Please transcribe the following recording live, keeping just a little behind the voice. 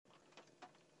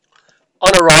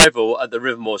On arrival at the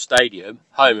Rivermore Stadium,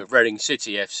 home of Reading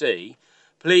City FC,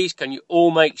 please can you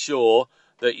all make sure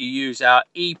that you use our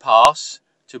Epass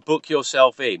to book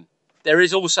yourself in. There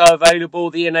is also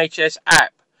available the NHS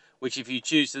app, which if you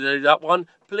choose to do that one,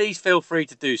 please feel free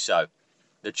to do so.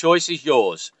 The choice is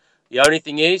yours. The only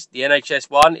thing is, the NHS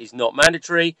one is not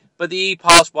mandatory, but the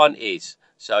Epass one is.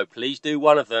 So please do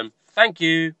one of them. Thank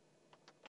you.